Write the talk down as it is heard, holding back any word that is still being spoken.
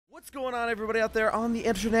What's going on, everybody out there on the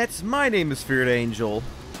internet? My name is FearedAngel,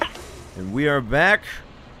 and we are back.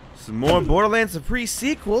 Some more Borderlands, a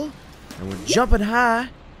pre-sequel, and we're jumping high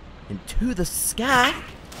into the sky.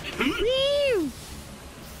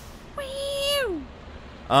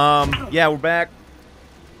 Yeah, we're back,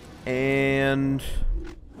 and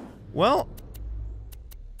well,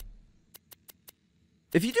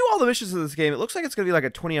 if you do all the missions in this game, it looks like it's gonna be like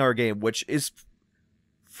a 20-hour game, which is,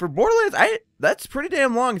 for Borderlands, that's pretty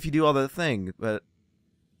damn long if you do all the thing. But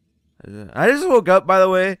I just woke up, by the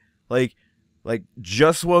way, like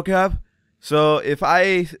just woke up. So if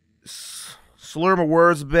I slur my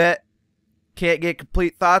words a bit, can't get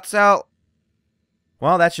complete thoughts out,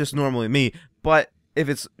 well, that's just normally me. But if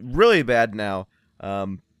it's really bad now,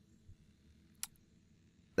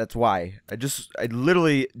 that's why. I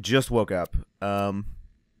literally just woke up.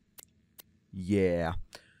 Yeah.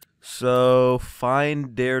 So,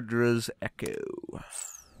 find Deirdre's echo.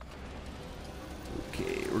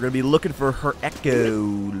 Okay, we're gonna be looking for her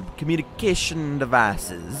echo communication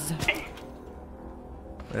devices.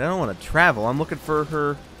 But I don't want to travel. I'm looking for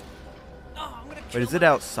her. Wait, is it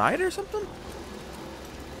outside or something?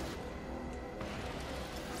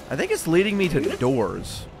 I think it's leading me to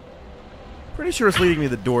doors. Pretty sure it's leading me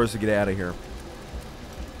to the doors to get out of here.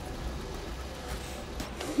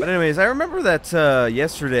 But anyways, I remember that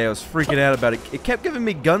yesterday I was freaking out about it. It kept giving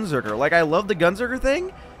me Gunzerker. Like, I love the Gunzerker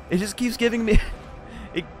thing. It just keeps giving me...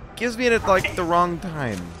 it gives me it at, like, the wrong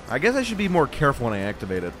time. I guess I should be more careful when I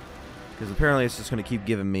activate it. Because apparently it's just going to keep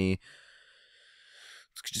giving me...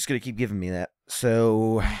 It's just going to keep giving me that.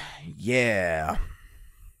 So, yeah.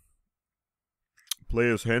 Play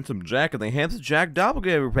as Handsome Jack in the Handsome Jack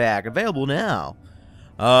Doppelganger Pack. Available now.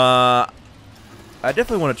 I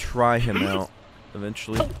definitely want to try him out.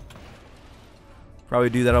 Eventually. Probably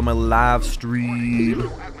do that on my live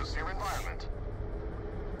stream.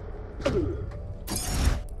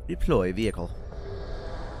 Deploy vehicle.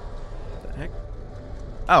 What the heck?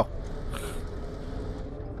 Oh.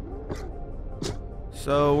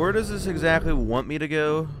 So, where does this exactly want me to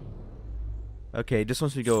go? Okay, it just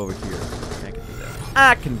wants me to go over here. I can do that.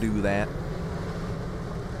 I can do that.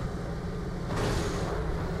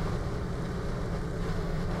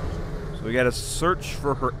 So we gotta search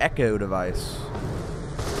for her echo device.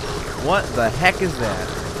 What the heck is that?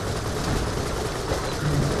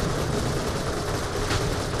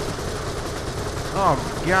 Oh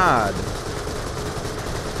God.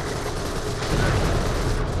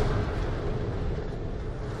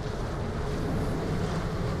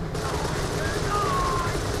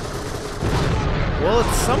 Well,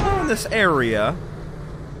 it's somewhere in this area.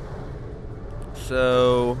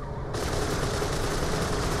 So...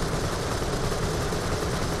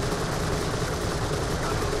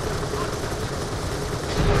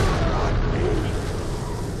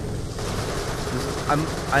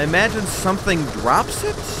 I imagine something drops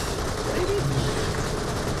it? Maybe?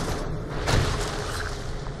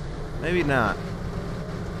 Maybe not.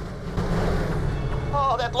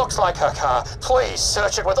 Oh, that looks like her car. Please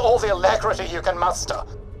search it with all the alacrity you can muster.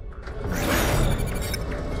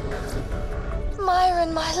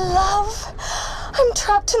 Myron, my love. I'm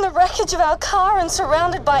trapped in the wreckage of our car and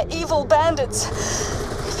surrounded by evil bandits.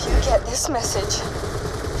 If you get this message,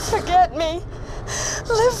 forget me.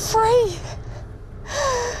 Live free.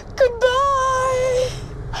 Goodbye!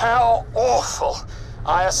 How awful.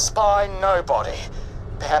 I espy nobody.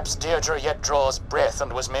 Perhaps Deirdre yet draws breath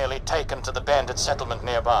and was merely taken to the bandit settlement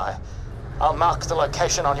nearby. I'll mark the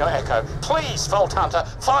location on your echo. Please, Vault Hunter,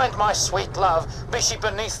 find my sweet love, be she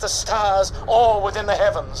beneath the stars or within the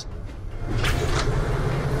heavens.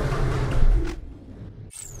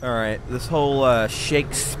 Alright, this whole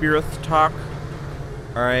Shakespeare talk,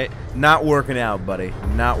 alright, not working out, buddy.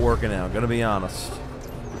 Not working out, gonna be honest.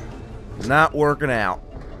 Not working out.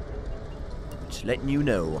 Just letting you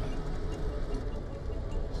know.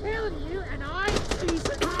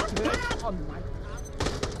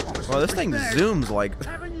 Well, this thing zooms like...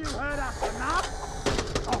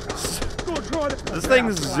 This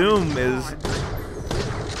thing's zoom is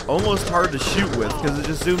almost hard to shoot with because it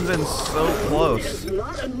just zooms in so close.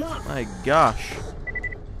 My gosh.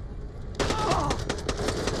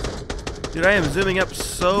 Dude, I am zooming up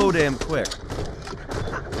so damn quick.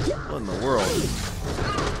 What in the world?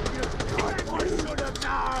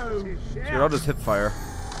 Dude, I'll just hip fire.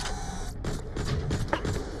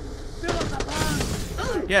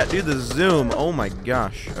 Yeah, dude, the zoom. Oh my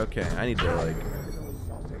gosh. Okay, I need to, like...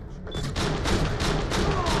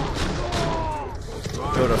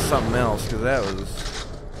 go to something else, because that was...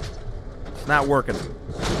 It's not working.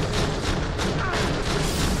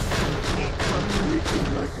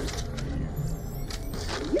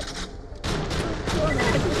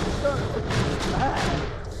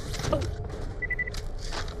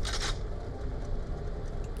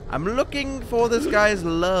 I'm looking for this guy's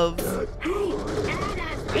love. Screw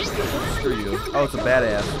you. Oh, it's a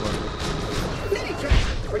badass one.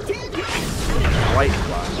 White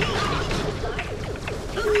fly.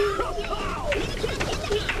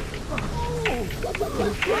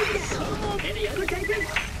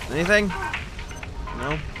 Anything?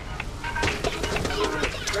 No?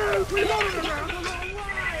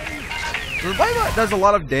 The Revive does a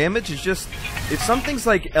lot of damage. It's just, if something's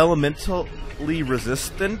like elementally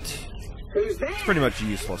resistant, it's pretty much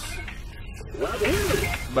useless.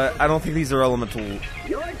 But I don't think these are elemental.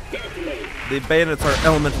 The bandits are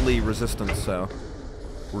elementally resistant, so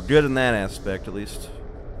we're good in that aspect, at least.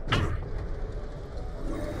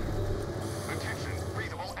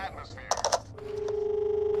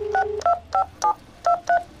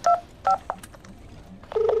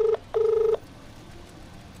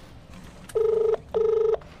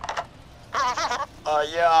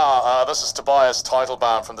 This is Tobias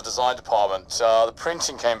Titlebaum from the design department. The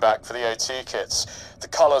printing came back for the OT kits. The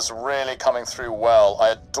colors really coming through well. I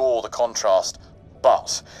adore the contrast,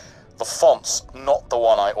 but the font's not the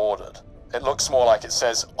one I ordered. It looks more like it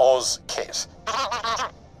says Oz Kit.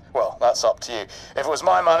 Well, that's up to you. If it was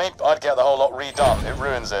my money, I'd get the whole lot redone. It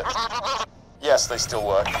ruins it. Yes, they still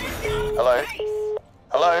work. Hello?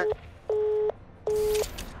 Hello?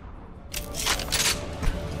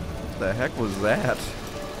 What the heck was that?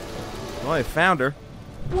 Well, I found her.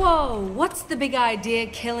 Whoa, what's the big idea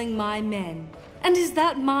killing my men? And is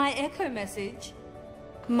that my echo message?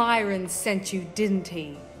 Myron sent you, didn't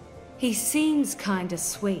he? He seems kinda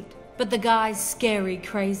sweet, but the guy's scary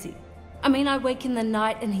crazy. I mean, I wake in the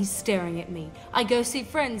night and he's staring at me. I go see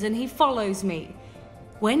friends and he follows me.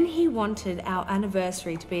 When he wanted our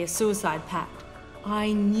anniversary to be a suicide pact,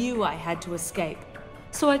 I knew I had to escape.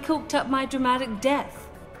 So I cooked up my dramatic death.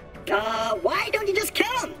 Why don't you just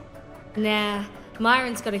kill him? Nah,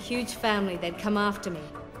 Myron's got a huge family. They'd come after me.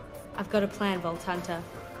 I've got a plan, Vault Hunter.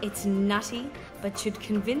 It's nutty, but should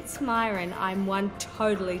convince Myron I'm one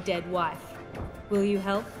totally dead wife. Will you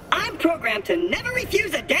help? I'm programmed to never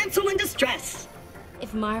refuse a damsel in distress.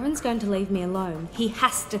 If Myron's going to leave me alone, he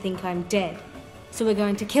has to think I'm dead. So we're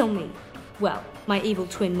going to kill me. Well, my evil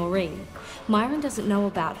twin Maureen. Myron doesn't know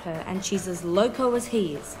about her, and she's as loco as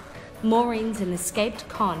he is. Maureen's an escaped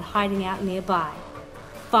con hiding out nearby.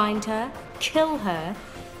 Find her, kill her,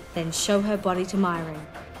 then show her body to Myron.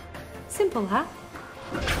 Simple, huh?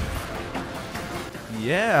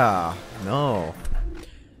 Yeah. No.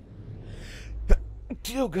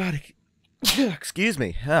 Oh, God. Excuse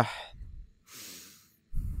me.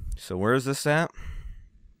 So where is this at?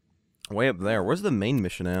 Way up there. Where's the main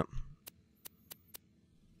mission at?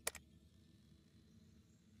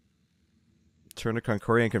 Turn to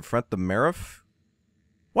Concordia and confront the Marif?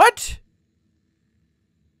 What?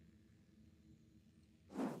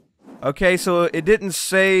 Okay, so it didn't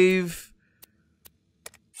save...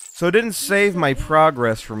 So it didn't save my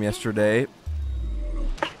progress from yesterday.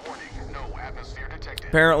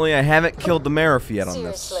 Apparently I haven't killed the Marif yet on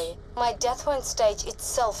this. Seriously, my death won't stage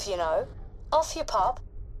itself, you know. Off you pop.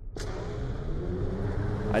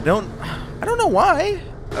 I don't know why.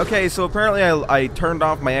 Okay, so apparently I turned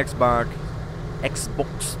off my Xbox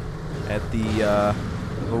at the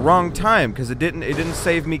wrong time because it didn't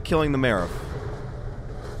save me killing the Marif.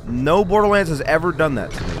 No Borderlands has ever done that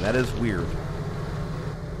to me. That is weird.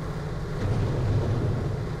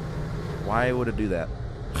 Why would it do that?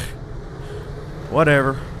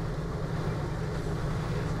 Whatever.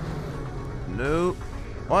 Nope.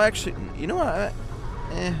 Well, actually, you know what?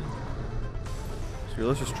 So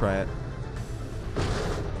let's just try it.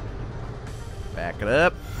 Back it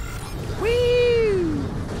up. Whee!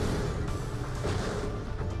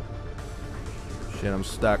 Shit, I'm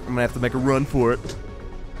stuck. I'm gonna have to make a run for it.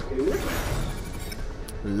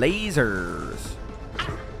 Lasers.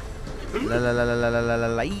 La la la la la la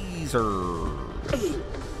la lasers.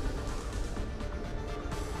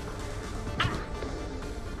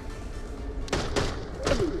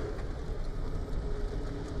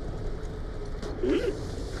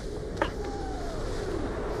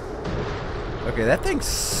 Okay, that thing's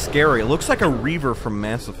scary. It looks like a Reaver from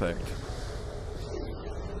Mass Effect.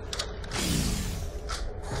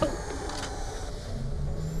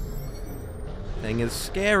 Thing is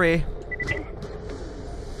scary.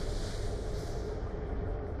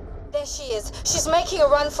 There she is. She's making a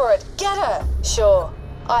run for it. Get her! Sure,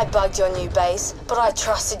 I bugged your new base, but I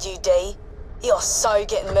trusted you, D. You're so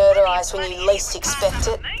getting murderized when you least expect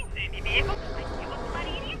it.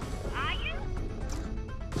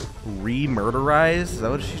 Re-murderize? Is that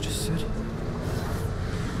what she just said?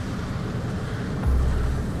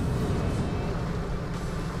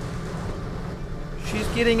 She's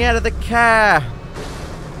getting out of the car.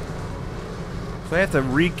 So I have to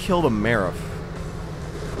re-kill the Marif.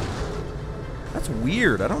 That's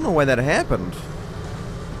weird. I don't know why that happened.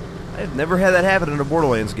 I've never had that happen in a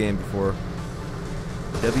Borderlands game before.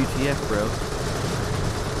 WTF, bro.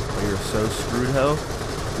 Oh, you're so screwed, ho.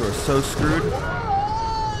 You are so screwed.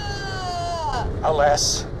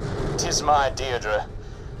 Alas, 'tis my Deirdre,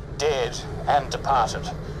 dead and departed.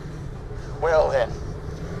 Well then,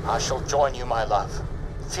 I shall join you, my love.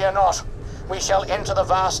 Fear not, we shall enter the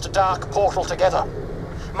vast dark portal together.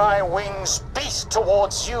 My wings beat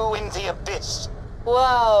towards you in the abyss.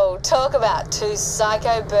 Whoa, talk about two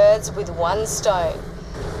psycho birds with one stone.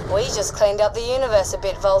 We just cleaned up the universe a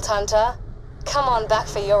bit, Vault Hunter. Come on back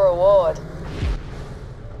for your reward.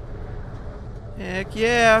 Heck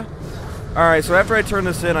yeah. Alright, so after I turn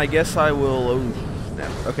this in, I guess I will... Oh,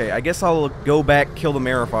 snap. Okay, I guess I'll go back, kill the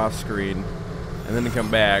Marif off screen, and then come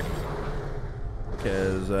back.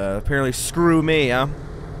 Because, apparently screw me, huh?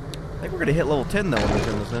 I think we're gonna hit level 10, though, when we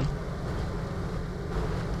turn this in.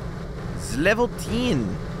 It's level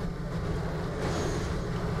 10.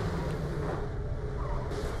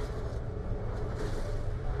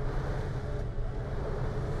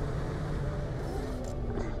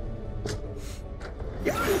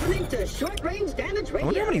 You're listening to Short Range Damage Radio. I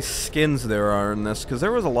wonder how many skins there are in this, because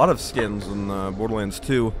there was a lot of skins in Borderlands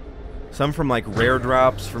 2. Some from, like, rare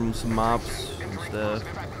drops from some mobs and stuff.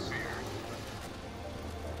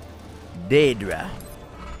 Daedra.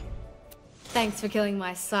 Thanks for killing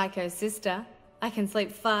my psycho sister. I can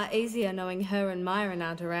sleep far easier knowing her and Myron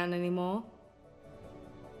aren't around anymore.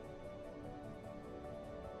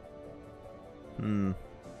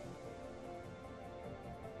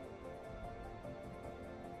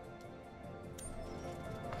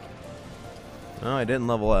 Oh, I didn't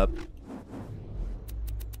level up.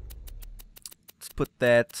 Let's put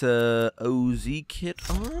that OZ kit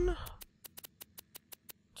on.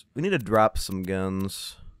 We need to drop some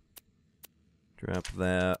guns. Drop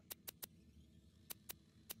that.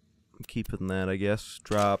 I'm keeping that, I guess.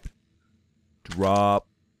 Drop. Drop.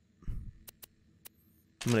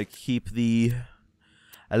 I'm gonna keep the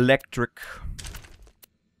electric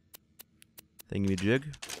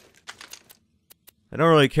thingamajig. I don't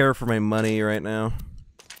really care for my money right now.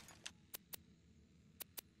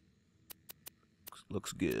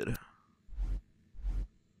 Looks good.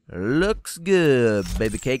 Looks good,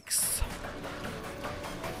 baby cakes.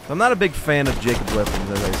 I'm not a big fan of Jacob's weapons,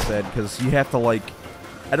 as I said, because you have to, like...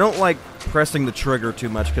 I don't like pressing the trigger too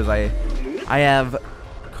much, because I have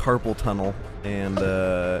carpal tunnel, and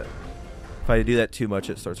if I do that too much,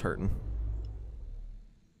 it starts hurting.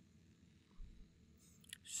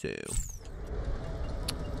 So...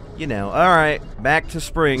 You know, alright, back to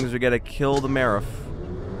Springs. We gotta kill the Marif.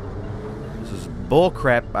 This is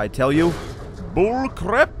bullcrap, I tell you.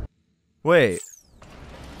 Bullcrap? Wait.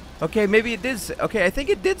 Okay, maybe it did say, okay, I think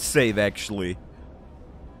it did save, actually.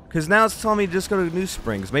 Because now it's telling me to just go to New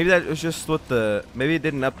Springs. Maybe that was just what the... Maybe it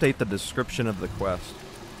didn't update the description of the quest.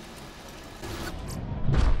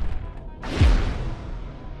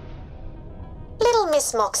 Little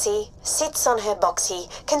Miss Moxie sits on her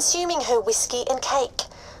boxy, consuming her whiskey and cake.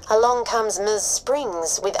 Along comes Ms.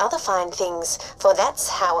 Springs with other fine things, for that's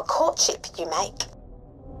how a courtship you make.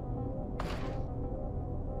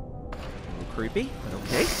 Creepy, but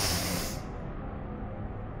okay.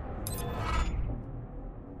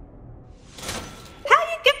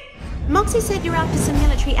 Moxie said you're after some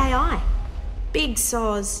military AI. Big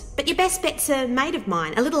soz. But your best bet's a mate of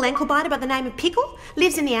mine, a little ankle biter by the name of Pickle,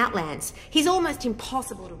 lives in the Outlands. He's almost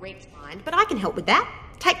impossible to reach find, but I can help with that.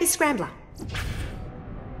 Take this scrambler.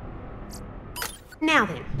 Now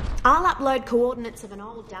then, I'll upload coordinates of an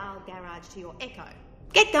old Dial garage to your Echo.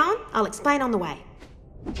 Get going, I'll explain on the way.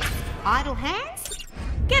 Idle hands?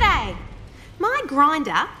 G'day! My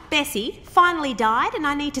grinder, Bessie, finally died and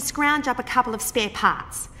I need to scrounge up a couple of spare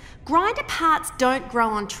parts. Grinder parts don't grow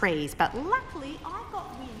on trees, but luckily I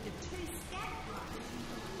got wind of two scarecrows.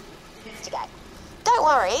 Investigate. Don't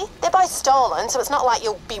worry, they're both stolen, so it's not like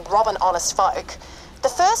you'll be robbing honest folk. The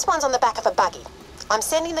first one's on the back of a buggy. I'm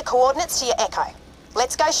sending the coordinates to your Echo.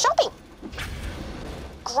 Let's go shopping.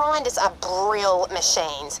 Grinders are brill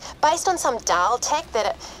machines. Based on some Dial tech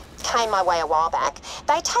that came my way a while back,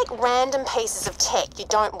 they take random pieces of tech you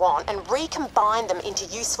don't want and recombine them into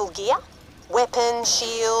useful gear. Weapons,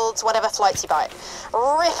 shields, whatever floats your boat.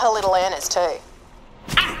 Rip a little earners too.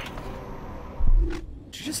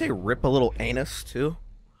 Did you just say rip a little anus too?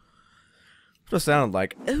 Just sounded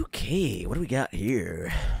like, okay, what do we got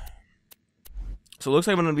here? So it looks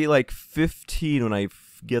like I'm gonna be like 15 when I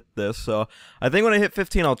get this, so I think when I hit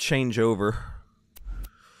 15 I'll change over.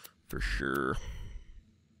 For sure.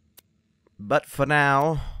 But for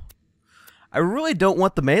now, I really don't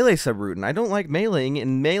want the melee subroutine. I don't like meleeing,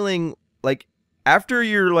 and meleeing, like, after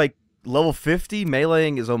you're, like, level 50,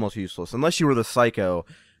 meleeing is almost useless. Unless you were the Psycho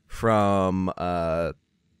from,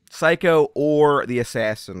 Psycho or the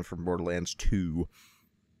Assassin from Borderlands 2.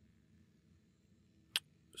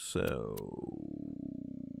 So,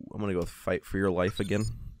 I'm gonna go with Fight for Your Life again.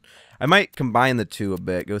 I might combine the two a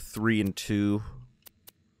bit, go 3 and 2.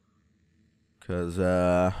 Because,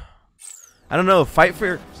 I don't know, Fight for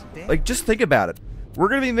Your... Like, just think about it. We're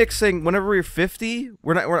gonna be mixing, whenever we're 50,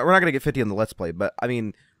 we're not gonna get 50 on the Let's Play, but, I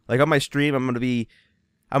mean, like, on my stream, I'm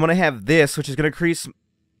gonna have this, which is gonna increase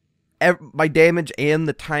my damage and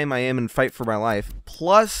the time I am in Fight for My Life,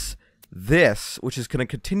 plus this, which is gonna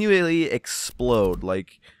continually explode.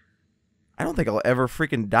 Like, I don't think I'll ever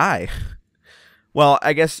freaking die. Well,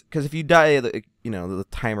 I guess, because if you die, you know, the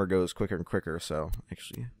timer goes quicker and quicker, so,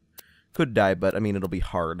 actually, could die, but, I mean, it'll be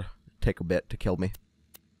hard. Take a bit to kill me.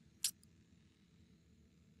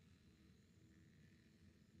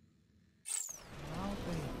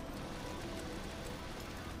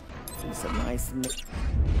 It's a nice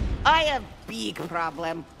I have big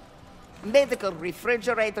problem. Medical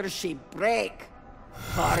refrigerator she break.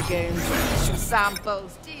 Bargains, tissue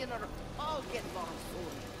samples, dinner, all get lost soon.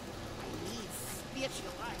 I need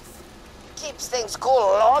special ice. Keeps things cool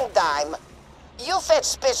a long time. You fetch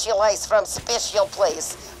special ice from special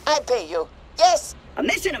place. I pay you. Yes? A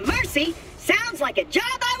mission of mercy sounds like a job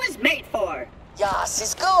I was made for. Yes,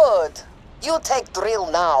 it's good. You take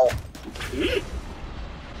drill now.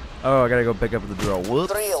 Oh, I gotta go pick up the drill.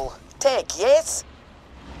 Whoops. Drill. Take, yes?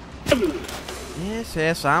 Yes,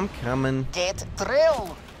 yes, I'm coming. Get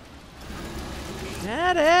drill.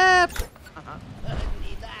 Shut up!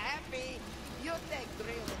 Neither happy. You take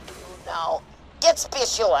drill now. Get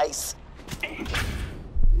special ice.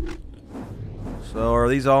 So, are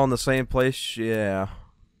these all in the same place? Yeah.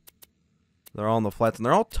 They're all in the flats, and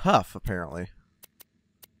they're all tough, apparently.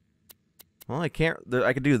 Well, I can't...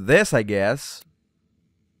 I could do this, I guess.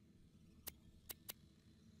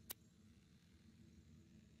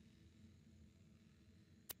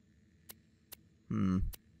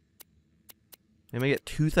 I may get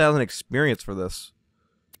 2,000 experience for this.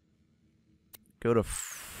 Go to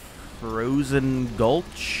Frozen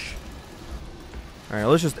Gulch. Alright,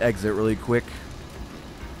 let's just exit really quick.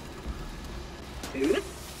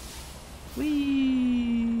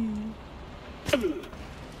 Whee!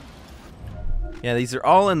 Yeah, these are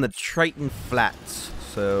all in the Triton Flats.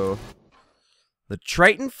 So, the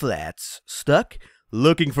Triton Flats. Stuck?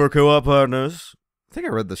 Looking for co-op partners. I think I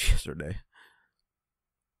read this yesterday.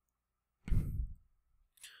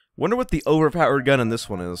 Wonder what the overpowered gun in this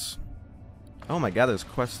one is. Oh my god, there's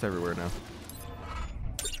quests everywhere now.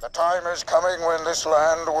 The time is coming when this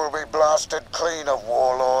land will be blasted clean of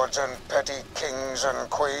warlords and petty kings and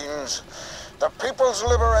queens. The People's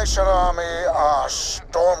Liberation Army are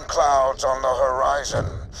storm clouds on the horizon.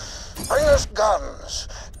 Bring us guns,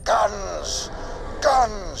 guns,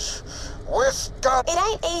 guns, with guns. It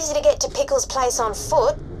ain't easy to get to Pickle's place on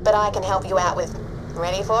foot, but I can help you out with,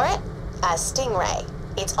 ready for it? A Stingray.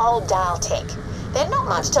 It's old dial tech. They're not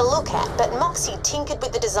much to look at, but Moxie tinkered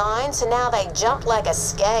with the design, so now they jump like a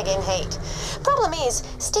skag in heat. Problem is,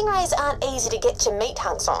 Stingrays aren't easy to get to meat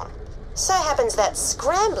hunks on. So happens that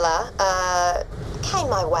Scrambler, came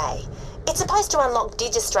my way. It's supposed to unlock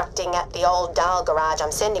digistructing at the old dial garage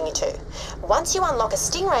I'm sending you to. Once you unlock a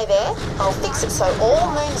Stingray there, I'll fix it so all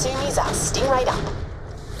Moon Zoomies are Stingrayed up.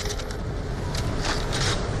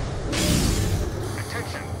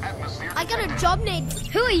 I got a job need.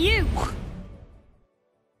 Who are you?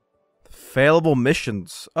 Failable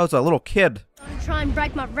missions. Oh, it's a little kid. Don't try and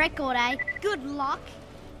break my record, eh? Good luck.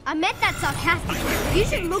 I meant that sarcastic. You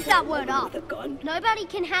should look that word up. Nobody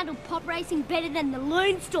can handle pop racing better than the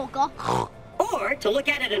Loon Stalker. Or, to look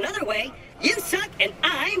at it another way, you suck and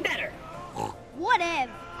I'm better.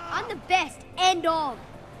 Whatever. I'm the best, end of.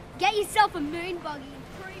 Get yourself a moon buggy and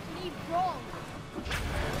prove me wrong.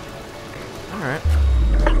 Alright.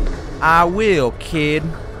 I will, kid.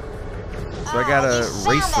 So I gotta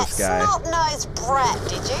race this guy. Snot-nosed brat,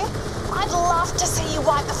 did you? I'd love to see you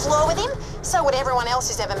wipe the floor with him. So would everyone else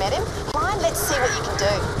who's ever met him. Fine, let's see what you can do.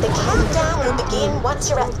 The countdown will begin once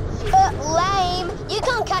you're at... Lame. You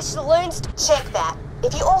can't catch the loons. Check that.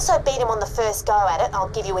 If you also beat him on the first go at it, I'll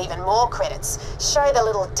give you even more credits. Show the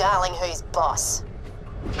little darling who's boss.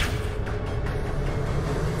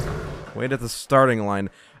 Wait at the starting line.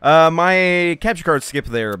 My capture card skipped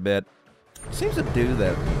there a bit. Seems to do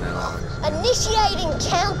that now. Initiating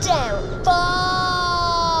countdown.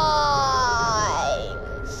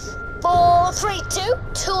 5, 4, 3, 2,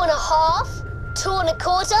 2.5, 2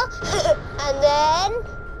 1/4, and then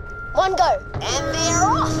 1 go. And they're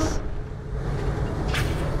off.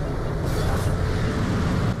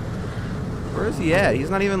 Where is he at? He's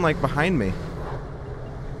not even, like, behind me.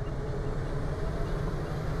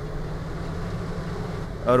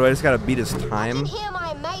 Oh, do I just gotta beat his I time? can hear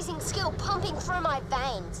my amazing skill pumping through my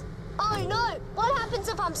veins. Oh no! What happens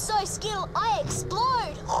if I'm so skilled I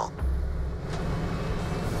explode?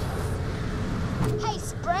 Hey,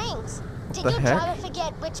 Springs! Did The your heck? driver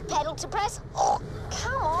forget which pedal to press?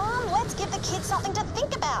 Come on, let's give the kids something to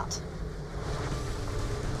think about.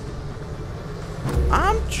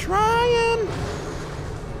 I'm trying.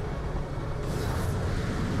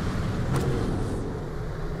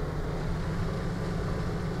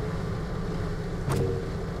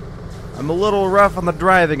 I'm a little rough on the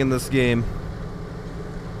driving in this game.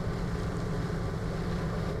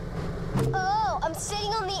 Oh, I'm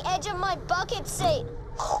sitting on the edge of my bucket seat.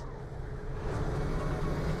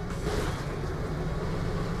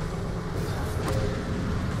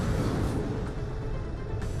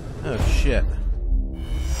 Oh shit.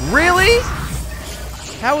 Really?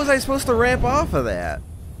 How was I supposed to ramp off of that?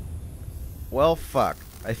 Well, fuck.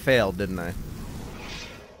 I failed, didn't I?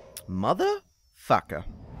 Motherfucker.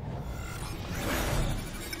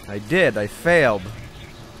 I did. I failed.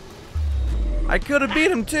 I could have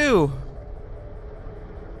beat him too.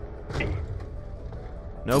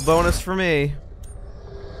 No bonus for me.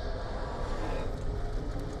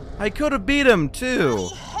 I could have beat him too.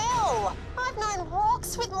 Bloody hell! I've known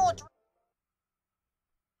rocks with more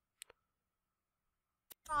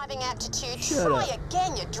driving aptitude. Try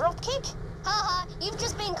again, you dropkick. Haha, you've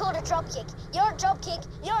just been called a dropkick. You're a dropkick.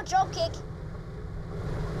 You're a dropkick.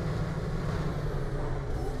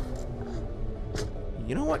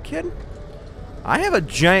 You know what, kid? I have a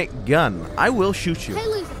giant gun. I will shoot you. Hey,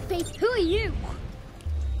 loser thief, who are you?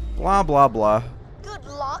 Blah, blah, blah. Good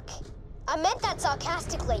luck. I meant that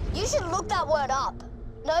sarcastically. You should look that word up.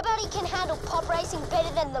 Nobody can handle pop racing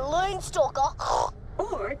better than the Loon Stalker.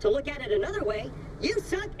 Or, to look at it another way, you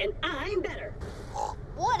suck and I'm better.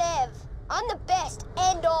 Whatever. I'm the best,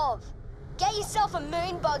 end of. Get yourself a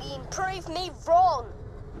moon buggy and prove me wrong.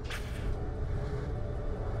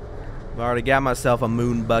 I've already got myself a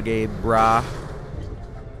moon buggy, brah.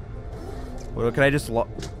 Well, can I just I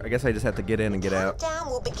guess I just have to get in and get out. Countdown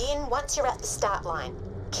will begin once you're at the start line.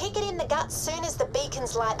 Kick it in the gut soon as the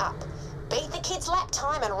beacons light up. Beat the kid's lap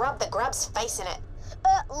time and rub the grub's face in it.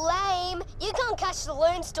 Lame. You can't catch the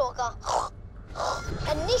Loon Stalker.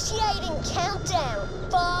 Initiating countdown.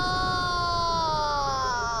 5,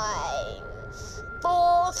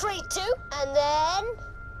 4, 3, 2, and then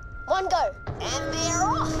 1 go. And they're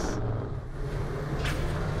off.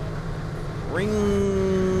 Ring.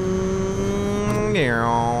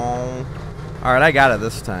 Alright, I got it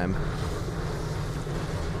this time.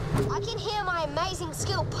 I can hear my amazing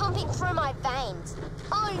skill pumping through my veins.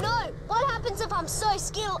 Oh no! What happens if I'm so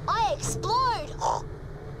skilled I explode?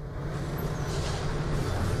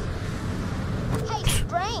 Hey,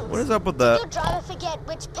 Springs! What is up with Did that? your driver forget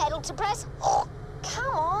which pedal to press?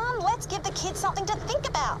 Come on, let's give the kids something to think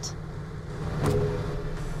about.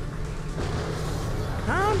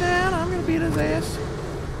 Calm down, I'm gonna beat his ass.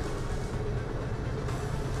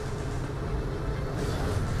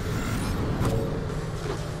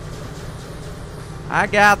 I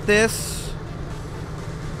got this.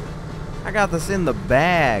 I got this in the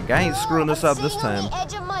bag. I ain't screwing this up this time. I'm sitting on the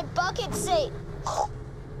edge of my bucket seat.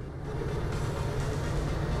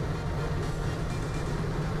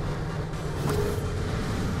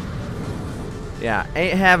 Yeah,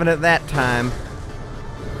 ain't having it that time.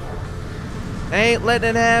 Ain't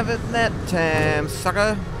letting it have it that time,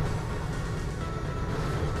 sucker.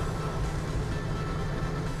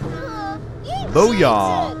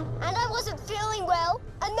 Booyah. And I wasn't feeling well,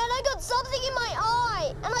 and then I got something in my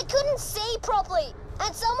eye, and I couldn't see properly,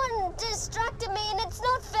 and someone distracted me, and it's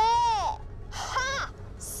not fair. Ha!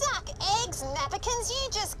 Suck eggs, napkins, you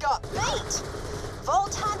just got beat.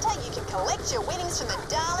 Vault Hunter, you can collect your winnings from the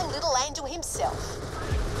darling little angel himself.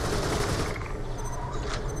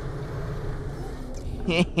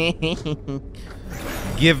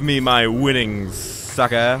 Give me my winnings,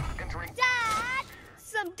 sucker. Dad!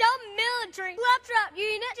 Some dumb military claptrap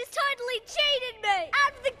unit just totally cheated me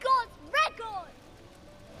out of the God's record!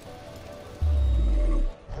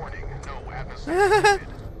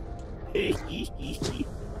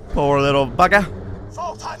 Poor little bugger.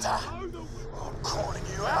 Vault Hunter! I'm calling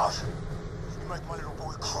you out. You make my little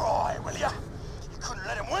boy cry, will ya? You couldn't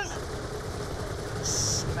let him win?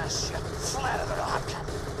 Smash you flatter than a hubcap.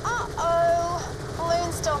 Uh-oh.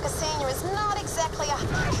 Loonstalker Senior is not exactly a...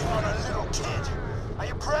 Come on, a little kid. Are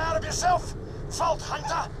you proud of yourself? Vault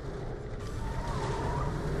Hunter!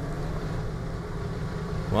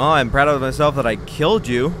 Well, I'm proud of myself that I killed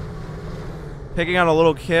you. Picking on a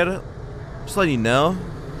little kid. Just letting you know.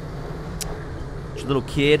 Your little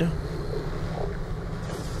kid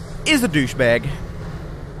is a douchebag.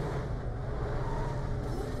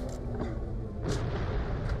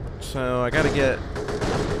 So I gotta get...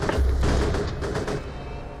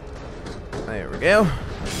 There we go.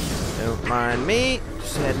 Don't mind me.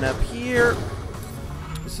 Just heading up here.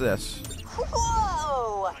 What's this?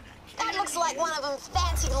 Whoa! That looks like one of them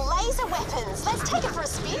fancy laser weapons. Let's take it for a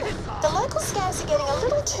spin. The local scouts are getting a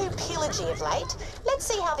little too pillagey of late. Let's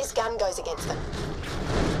see how this gun goes against them.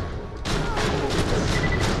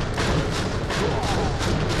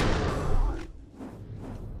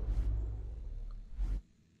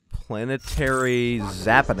 Planetary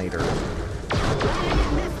Zappinator.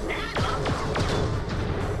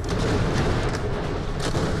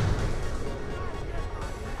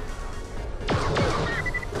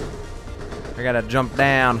 I gotta jump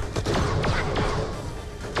down.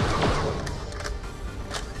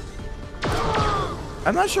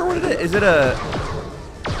 I'm not sure what it is. Is it a...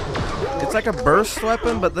 It's like a burst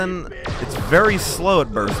weapon, but then it's very slow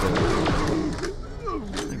at bursting. Oh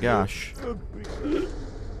my gosh.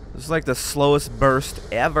 This is like the slowest burst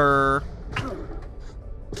ever.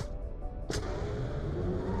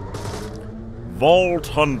 Vault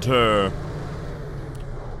Hunter.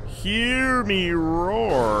 Hear me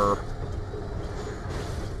roar.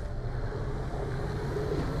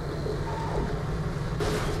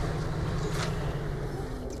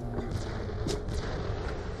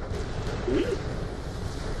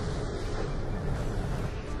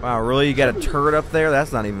 Wow, really? You got a turret up there?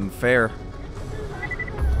 That's not even fair.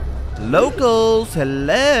 Locals,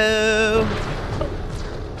 hello.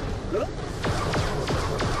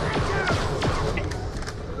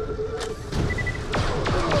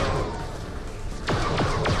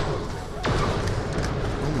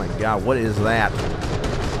 Oh my god, what is that?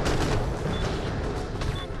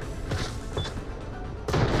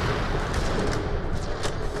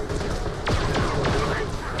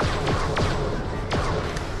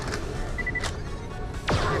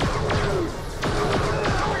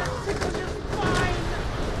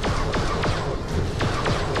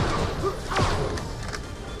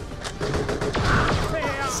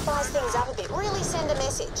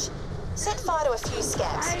 Set fire to a few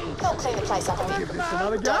scabs. Help clean the place up a bit.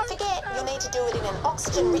 Don't forget, you'll need to do it in an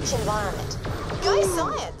oxygen-rich environment. Go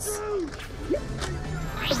science!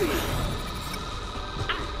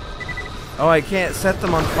 Oh, I can't set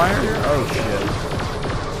them on fire here? Oh, shit.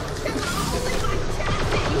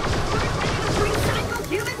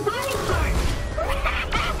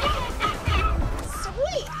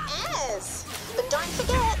 Sweet as! But don't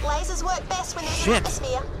forget, lasers work best when there's an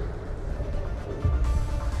atmosphere.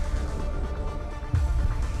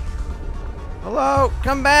 Hello,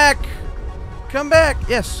 come back! Come back!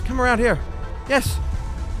 Yes, come around here. Yes!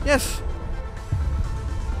 Yes!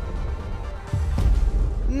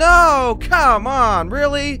 No! Come on!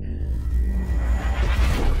 Really?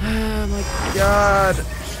 Oh my god.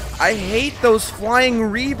 I hate those flying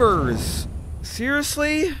reavers.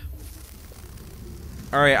 Seriously?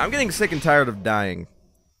 Alright, I'm getting sick and tired of dying.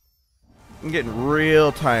 I'm getting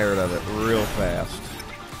real tired of it real fast.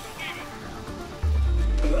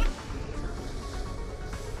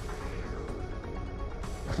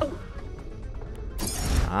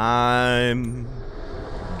 I'm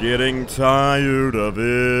getting tired of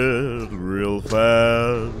it real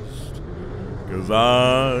fast, 'cause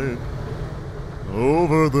I'm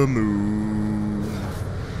over the moon.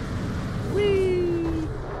 Whee!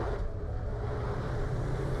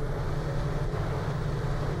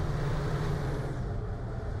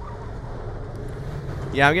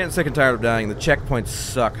 Yeah, I'm getting sick and tired of dying. The checkpoints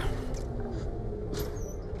suck.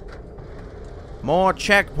 More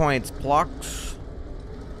checkpoints, Plux.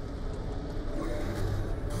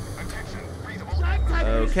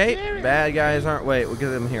 Okay, bad guys aren't. Wait, we'll get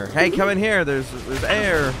them here. Hey, come in here. There's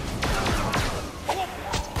air.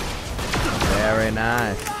 Very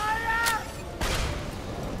nice.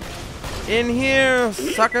 In here,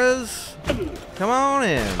 suckers. Come on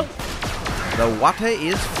in. The water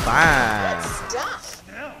is fine. Good stuff.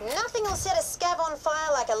 Nothing will set a scav on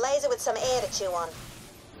fire like a laser with some air to chew on.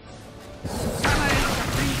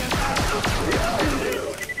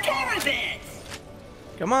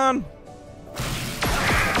 Come on.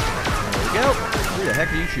 There we go. Who the heck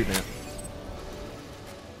are you shooting at?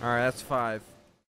 Alright, that's 5.